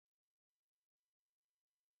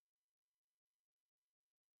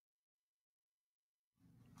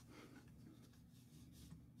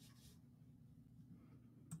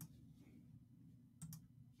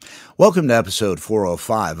Welcome to episode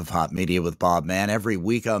 405 of Hot Media with Bob Mann. Every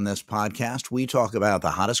week on this podcast, we talk about the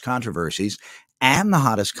hottest controversies and the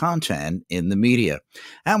hottest content in the media.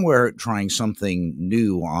 And we're trying something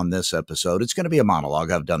new on this episode. It's going to be a monologue.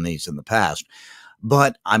 I've done these in the past.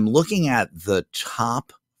 But I'm looking at the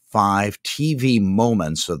top 5 TV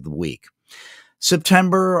moments of the week.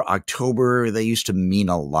 September, October, they used to mean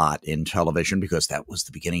a lot in television because that was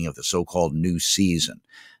the beginning of the so-called new season.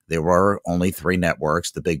 There were only 3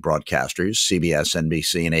 networks, the big broadcasters, CBS,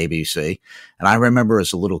 NBC, and ABC. And I remember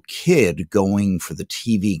as a little kid going for the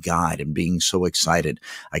TV guide and being so excited.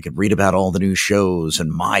 I could read about all the new shows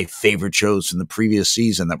and my favorite shows from the previous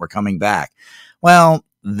season that were coming back. Well,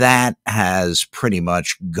 that has pretty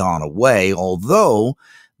much gone away, although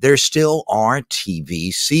there still are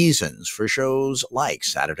TV seasons for shows like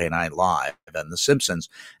Saturday Night Live and The Simpsons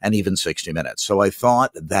and even 60 Minutes. So I thought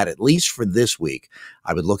that at least for this week,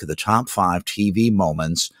 I would look at the top 5 TV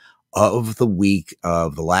moments of the week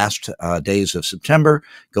of the last days of September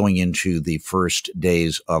going into the first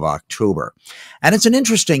days of October. And it's an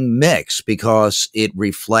interesting mix because it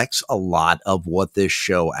reflects a lot of what this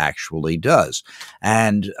show actually does.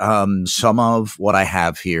 And some of what I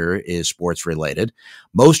have here is sports related.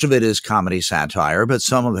 Most of it is comedy satire, but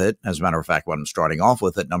some of it, as a matter of fact, what I'm starting off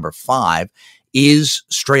with at number 5 is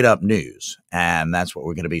straight up news. And that's what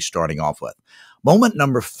we're going to be starting off with. Moment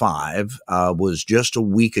number 5 was just a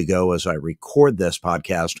week ago as I record this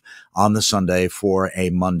podcast on the Sunday for a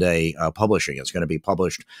Monday publishing. It's going to be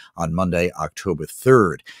published on Monday, October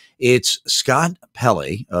 3rd. It's Scott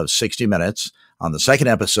Pelley of 60 Minutes on the second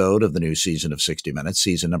episode of the new season of 60 Minutes,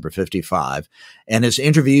 season number 55, and his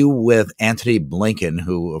interview with Antony Blinken,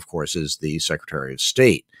 who, of course, is the Secretary of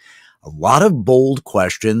State. A lot of bold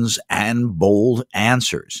questions and bold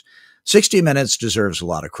answers. 60 Minutes deserves a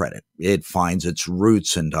lot of credit. It finds its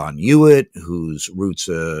roots in Don Hewitt, whose roots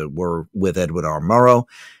were with Edward R. Murrow.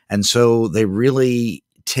 And so they really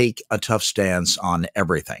take a tough stance on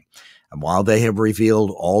everything. And while they have revealed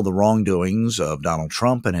all the wrongdoings of Donald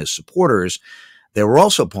Trump and his supporters, they were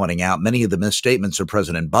also pointing out many of the misstatements of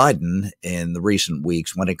President Biden in the recent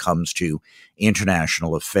weeks when it comes to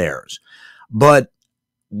international affairs. But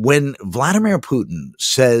when Vladimir Putin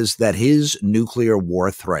says that his nuclear war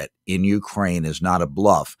threat in Ukraine is not a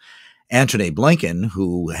bluff, Antony Blinken,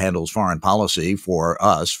 who handles foreign policy for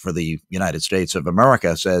us, for the United States of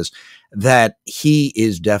America, says that he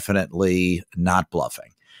is definitely not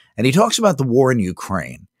bluffing. And he talks about the war in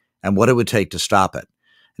Ukraine and what it would take to stop it.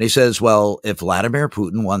 And he says, well, if Vladimir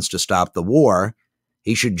Putin wants to stop the war,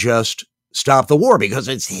 he should just stop the war because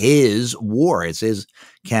it's his war. It's his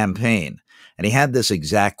campaign. And he had this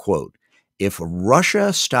exact quote: if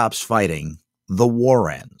Russia stops fighting, the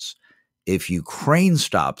war ends. If Ukraine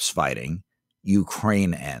stops fighting,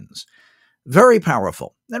 Ukraine ends. Very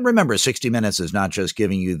powerful. And remember, 60 Minutes is not just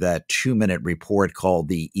giving you that 2-minute report called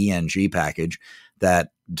the ENG package that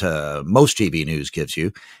most TV news gives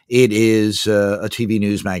you. It is a TV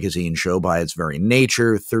news magazine show by its very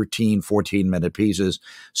nature, 13, 14-minute pieces,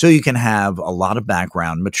 so you can have a lot of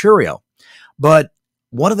background material. But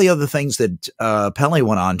one of the other things that Pelley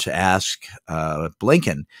went on to ask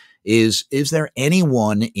Blinken is there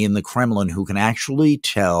anyone in the Kremlin who can actually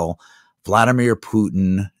tell Vladimir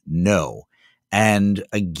Putin no? And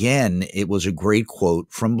again, it was a great quote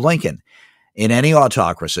from Blinken. In any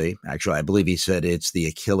autocracy, actually, I believe he said it's the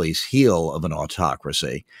Achilles heel of an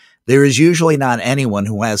autocracy, there is usually not anyone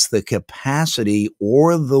who has the capacity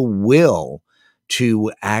or the will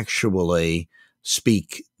to actually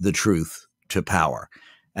speak the truth to power.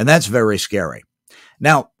 And that's very scary.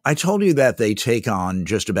 Now, I told you that they take on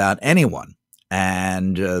just about anyone,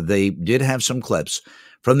 and they did have some clips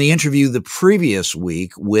from the interview the previous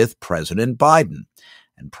week with President Biden.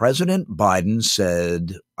 And President Biden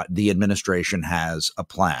said the administration has a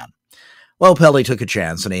plan. Well, Pelley took a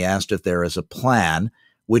chance and he asked if there is a plan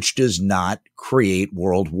which does not create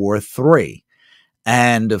World War III.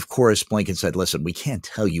 And of course, Blinken said, listen, we can't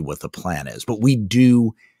tell you what the plan is, but we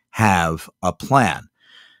do have a plan.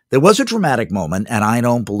 There was a dramatic moment, and I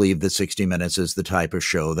don't believe that 60 Minutes is the type of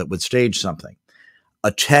show that would stage something.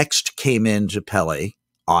 A text came in to Pelley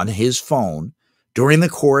on his phone during the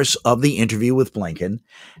course of the interview with Blinken,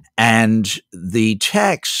 and the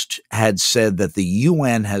text had said that the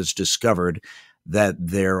UN has discovered that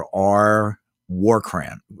there are war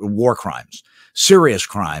crimes, serious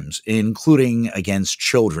crimes, including against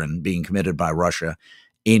children being committed by Russia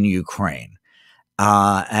in Ukraine.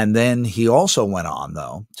 And then he also went on,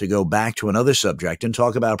 though, to go back to another subject and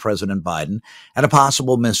talk about President Biden and a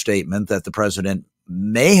possible misstatement that the president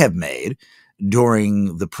may have made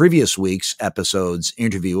during the previous week's episode's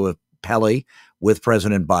interview with Pele with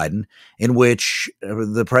President Biden, in which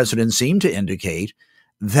the president seemed to indicate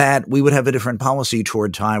that we would have a different policy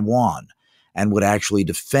toward Taiwan and would actually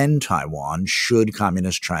defend Taiwan should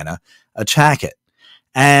communist China attack it.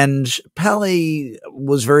 And Pele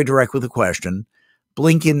was very direct with the question.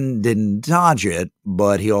 Blinken didn't dodge it,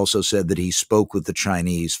 but he also said that he spoke with the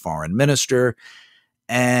Chinese foreign minister.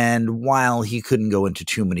 And while he couldn't go into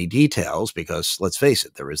too many details, because let's face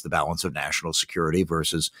it, there is the balance of national security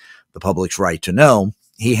versus the public's right to know,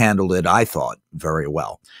 he handled it, I thought, very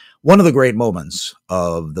well. One of the great moments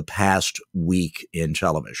of the past week in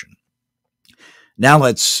television. Now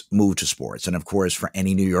let's move to sports. And of course, for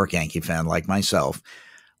any New York Yankee fan like myself,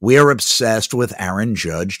 we are obsessed with Aaron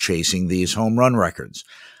Judge chasing these home run records.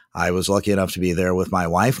 I was lucky enough to be there with my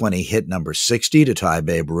wife when he hit number 60 to tie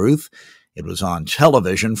Babe Ruth. It was on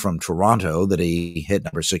television from Toronto that he hit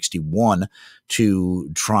number 61 to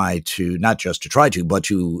try to, not just to try to, but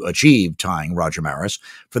to achieve tying Roger Maris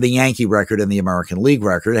for the Yankee record and the American League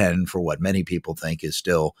record, and for what many people think is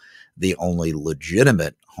still the only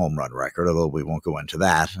legitimate home run record, although we won't go into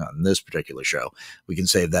that on this particular show. We can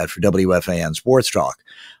save that for WFAN Sports Talk.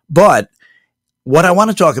 But what I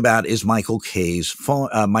want to talk about is Michael Kay's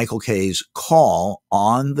call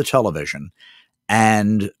on the television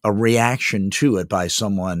and a reaction to it by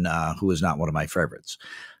someone who is not one of my favorites.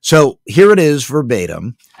 So here it is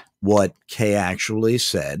verbatim, what Kay actually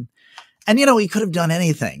said. And, you know, he could have done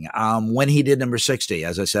anything. When he did number 60,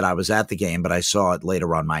 as I said, I was at the game, but I saw it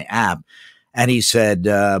later on my app. And he said,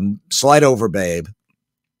 slide over, Babe,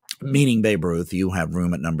 meaning Babe Ruth, you have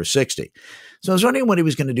room at number 60. So I was wondering what he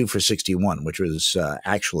was going to do for 61, which was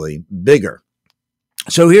actually bigger.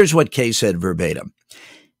 So here's what Kay said verbatim.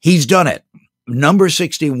 He's done it. Number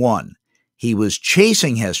 61. He was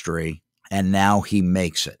chasing history, and now he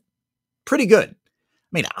makes it. Pretty good. I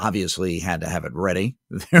mean, obviously, he had to have it ready.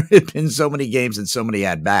 There had been so many games and so many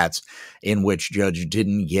at-bats in which Judge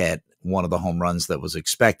didn't get one of the home runs that was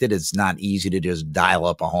expected. It's not easy to just dial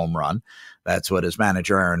up a home run. That's what his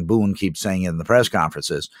manager, Aaron Boone, keeps saying in the press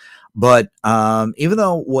conferences. But even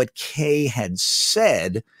though what Kay had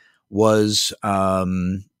said was,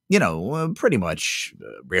 pretty much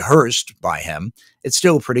rehearsed by him, it's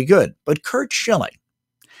still pretty good. But Curt Schilling,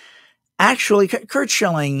 actually, Curt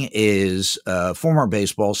Schilling is a former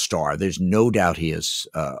baseball star. There's no doubt he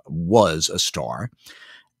was a star.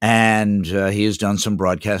 And he has done some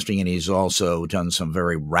broadcasting, and he's also done some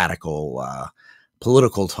very radical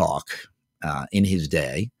political talk in his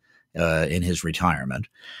day, in his retirement.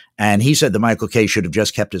 And he said that Michael Kay should have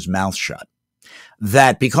just kept his mouth shut.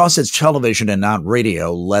 That because it's television and not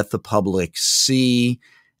radio, let the public see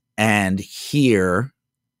and hear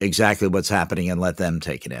exactly what's happening and let them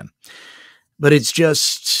take it in. But it's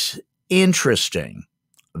just interesting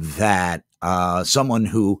that someone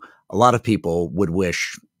who a lot of people would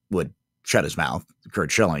wish would shut his mouth,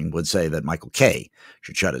 Curt Schilling, would say that Michael Kay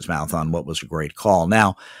should shut his mouth on what was a great call.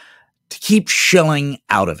 Now, to keep Schilling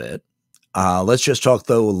out of it, let's just talk,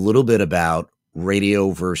 though, a little bit about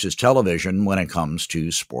radio versus television when it comes to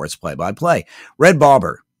sports play-by-play. Red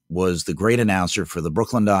Barber was the great announcer for the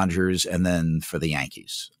Brooklyn Dodgers and then for the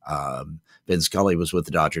Yankees. Vin Scully was with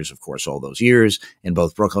the Dodgers, of course, all those years in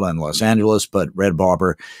both Brooklyn and Los Angeles, but Red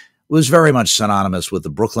Barber was very much synonymous with the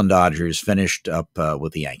Brooklyn Dodgers, finished up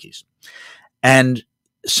with the Yankees. And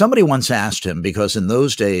somebody once asked him, because in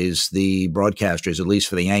those days, the broadcasters, at least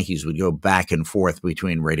for the Yankees, would go back and forth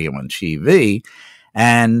between radio and TV.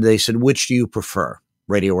 And they said, which do you prefer,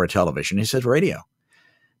 radio or television? He said, radio.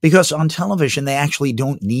 Because on television, they actually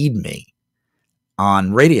don't need me.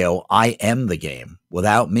 On radio, I am the game.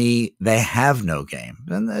 Without me, they have no game.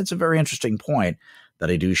 And that's a very interesting point that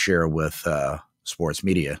I do share with sports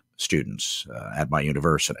media students at my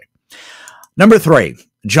university. Number 3,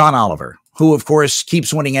 John Oliver, who, of course,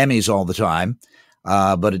 keeps winning Emmys all the time.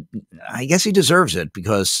 But I guess he deserves it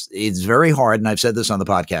because it's very hard, and I've said this on the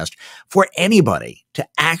podcast, for anybody to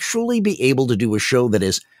actually be able to do a show that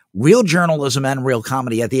is real journalism and real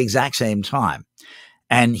comedy at the exact same time.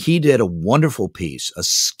 And he did a wonderful piece, a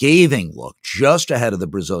scathing look just ahead of the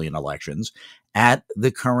Brazilian elections at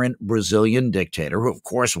the current Brazilian dictator, who, of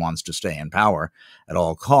course, wants to stay in power at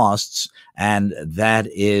all costs. And that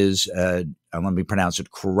is, let me pronounce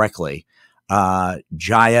it correctly,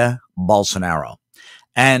 Jair Bolsonaro.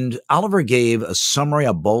 And Oliver gave a summary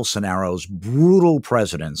of Bolsonaro's brutal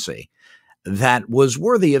presidency that was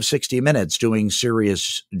worthy of 60 Minutes doing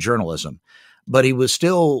serious journalism. But he was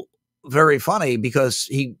still very funny because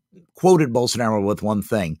he quoted Bolsonaro with one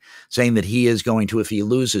thing, saying that he is going to, if he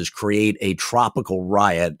loses, create a tropical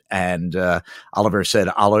riot. And Oliver said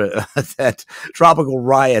that tropical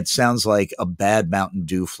riot sounds like a bad Mountain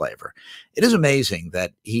Dew flavor. It is amazing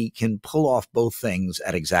that he can pull off both things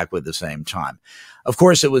at exactly the same time. Of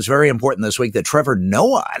course, it was very important this week that Trevor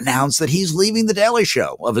Noah announced that he's leaving The Daily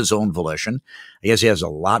Show of his own volition. I guess he has a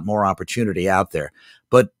lot more opportunity out there.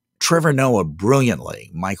 But Trevor Noah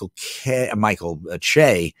brilliantly, Michael Che,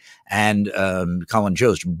 and Colin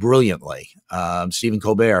Jost brilliantly, Stephen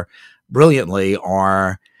Colbert brilliantly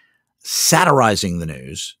are satirizing the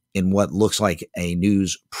news in what looks like a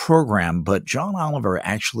news program. But John Oliver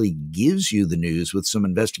actually gives you the news with some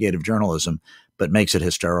investigative journalism, but makes it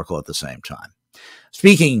hysterical at the same time.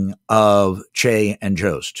 Speaking of Che and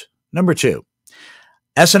Jost, number 2,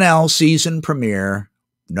 SNL season premiere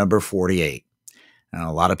number 48. Now,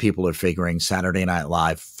 a lot of people are figuring Saturday Night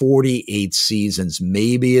Live, 48 seasons,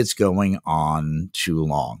 maybe it's going on too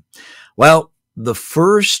long. Well, the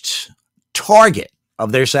first target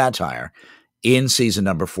of their satire in season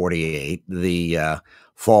number 48, the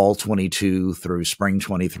fall 22 through spring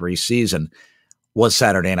 23 season, was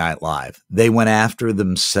Saturday Night Live. They went after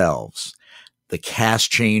themselves. The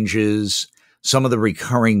cast changes, some of the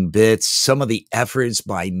recurring bits, some of the efforts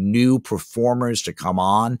by new performers to come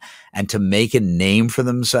on and to make a name for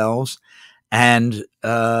themselves. And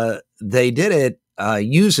they did it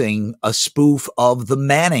using a spoof of the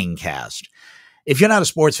Manning cast. If you're not a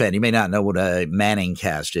sports fan, you may not know what a Manning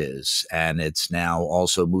cast is. And it's now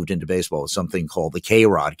also moved into baseball with something called the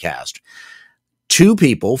K-Rod cast. 2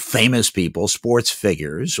 people, famous people, sports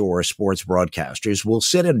figures or sports broadcasters, will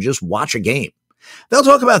sit and just watch a game. They'll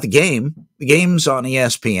talk about the game. The game's on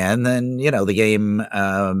ESPN. Then, the game,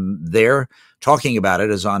 they're talking about it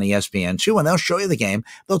is on ESPN too. And they'll show you the game.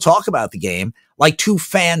 They'll talk about the game like 2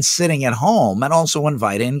 fans sitting at home and also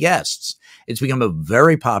invite in guests. It's become a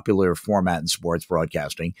very popular format in sports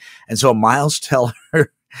broadcasting. And so Miles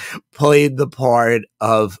Teller played the part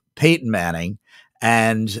of Peyton Manning,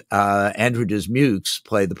 and Andrew Dismukes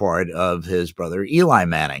played the part of his brother Eli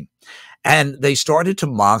Manning. And they started to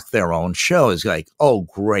mock their own show. It's like, oh,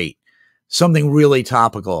 great. Something really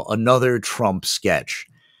topical, another Trump sketch.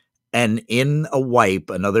 And in a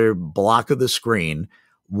wipe, another block of the screen,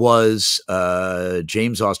 was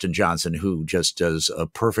James Austin Johnson, who just does a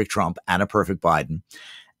perfect Trump and a perfect Biden.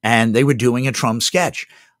 And they were doing a Trump sketch,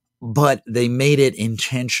 but they made it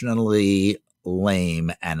intentionally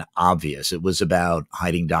lame and obvious. It was about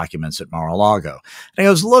hiding documents at Mar-a-Lago. And he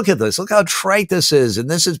goes, look at this. Look how trite this is. And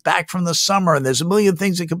this is back from the summer. And there's a million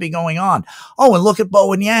things that could be going on. Oh, and look at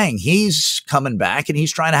Bowen Yang. He's coming back and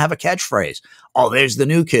he's trying to have a catchphrase. Oh, there's the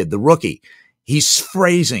new kid, the rookie. He's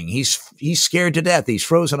phrasing. He's scared to death. He's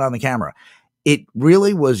frozen on the camera. It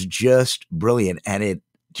really was just brilliant. And it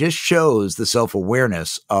just shows the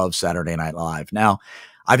self-awareness of Saturday Night Live. Now,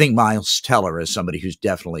 I think Miles Teller is somebody who's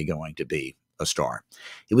definitely going to be a star.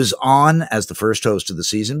 He was on as the first host of the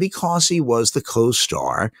season because he was the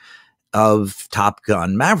co-star of Top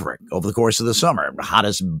Gun Maverick over the course of the summer,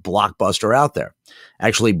 hottest blockbuster out there.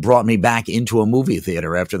 Actually brought me back into a movie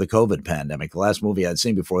theater after the COVID pandemic. The last movie I'd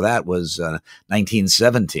seen before that was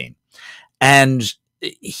 1917.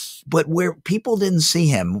 But where people didn't see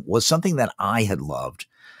him was something that I had loved,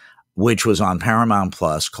 which was on Paramount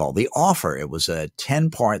Plus, called The Offer. It was a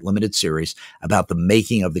 10-part limited series about the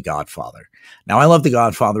making of The Godfather. Now, I love The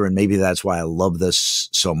Godfather, and maybe that's why I love this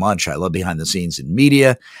so much. I love behind the scenes in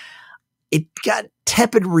media. It got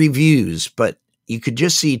tepid reviews, but you could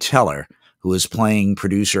just see Teller, who was playing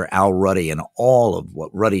producer Al Ruddy, and all of what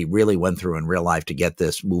Ruddy really went through in real life to get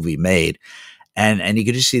this movie made. And you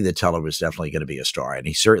could just see that Teller was definitely going to be a star, and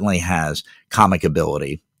he certainly has comic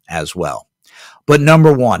ability as well. But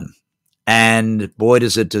number 1, and boy,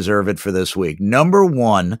 does it deserve it for this week. Number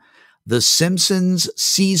 1, The Simpsons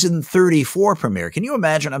season 34 premiere. Can you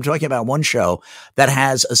imagine? I'm talking about one show that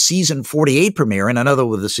has a season 48 premiere and another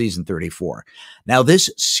with a season 34. Now, this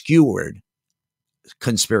skewered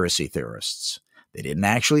conspiracy theorists. They didn't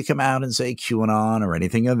actually come out and say QAnon or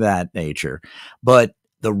anything of that nature, but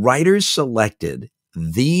the writers selected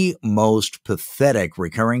the most pathetic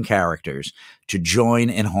recurring characters to join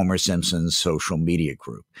in Homer Simpson's social media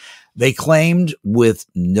group. They claimed with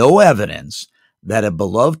no evidence that a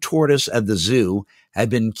beloved tortoise at the zoo had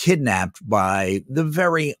been kidnapped by the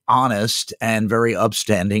very honest and very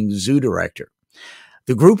upstanding zoo director.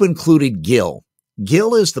 The group included Gil.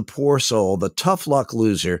 Gil is the poor soul, the tough luck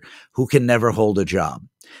loser who can never hold a job.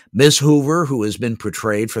 Miss Hoover, who has been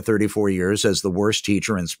portrayed for 34 years as the worst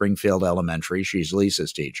teacher in Springfield Elementary. She's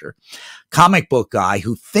Lisa's teacher. Comic book guy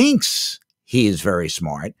who thinks he is very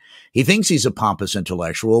smart. He thinks he's a pompous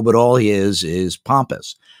intellectual, but all he is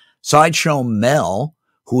pompous. Sideshow Mel,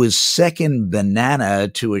 who is second banana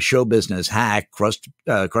to a show business hack,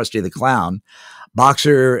 Krusty the Clown.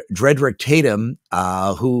 Boxer Dredrick Tatum,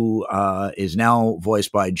 who is now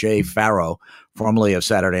voiced by Jay Farrow, formerly of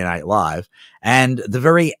Saturday Night Live, and the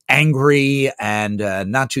very angry and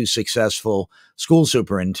not too successful school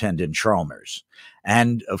superintendent Chalmers.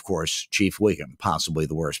 And, of course, Chief Wiggum, possibly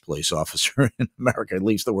the worst police officer in America, at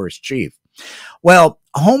least the worst chief. Well,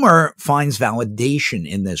 Homer finds validation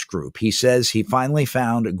in this group. He says he finally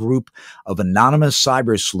found a group of anonymous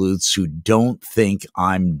cyber sleuths who don't think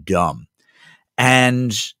I'm dumb.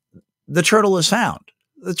 And the turtle is found.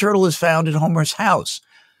 The turtle is found in Homer's house.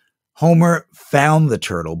 Homer found the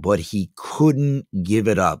turtle, but he couldn't give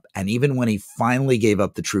it up. And even when he finally gave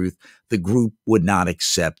up the truth, the group would not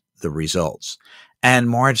accept the results. And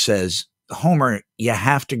Marge says, Homer, you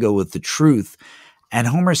have to go with the truth. And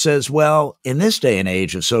Homer says, well, in this day and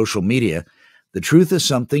age of social media, the truth is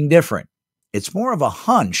something different. It's more of a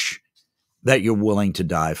hunch that you're willing to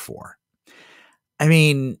die for. I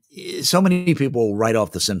mean, so many people write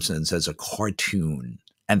off The Simpsons as a cartoon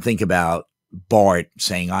and think about Bart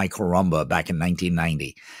saying, "Ay caramba," back in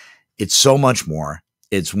 1990. It's so much more.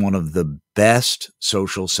 It's one of the best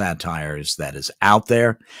social satires that is out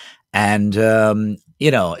there. And,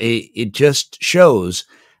 it just shows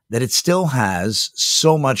that it still has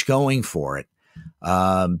so much going for it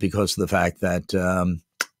because of the fact that,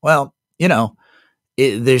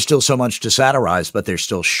 there's still so much to satirize, but they're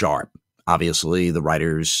still sharp. Obviously, the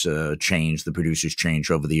writers change, the producers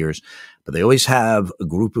change over the years, but they always have a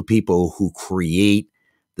group of people who create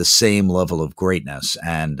the same level of greatness.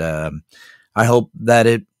 And I hope that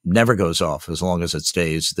it never goes off as long as it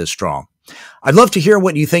stays this strong. I'd love to hear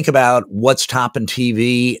what you think about what's topping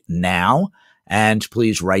TV now. And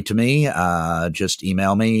please write to me. Just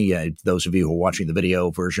email me. Those of you who are watching the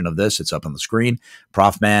video version of this, it's up on the screen.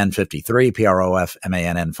 Profman53,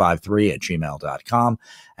 PROFMANN53 at gmail.com.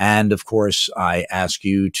 And of course, I ask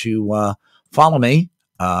you to follow me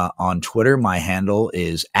on Twitter. My handle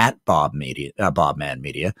is at Bob Mann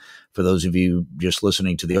Media. For those of you just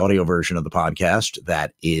listening to the audio version of the podcast,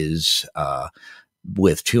 that is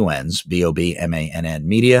with two N's, BOBMANN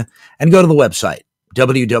Media. And go to the website,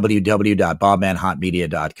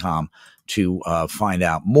 www.bobmanhotmedia.com to find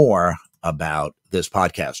out more about this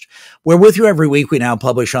podcast. We're with you every week. We now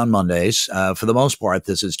publish on Mondays. For the most part,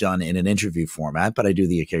 this is done in an interview format, but I do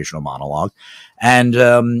the occasional monologue.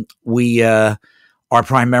 And we are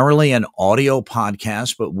primarily an audio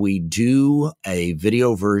podcast, but we do a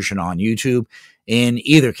video version on YouTube. In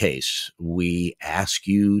either case, we ask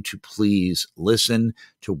you to please listen,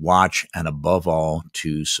 to watch, and above all,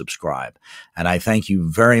 to subscribe. And I thank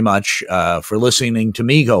you very much for listening to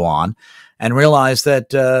me go on and realize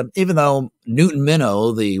that even though Newton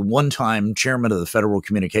Minow, the one-time chairman of the Federal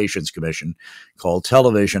Communications Commission, called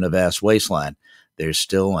television a vast wasteland, there's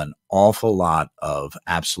still an awful lot of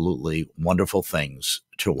absolutely wonderful things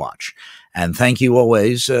to watch. And thank you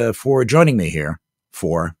always for joining me here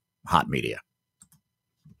for Hot Media.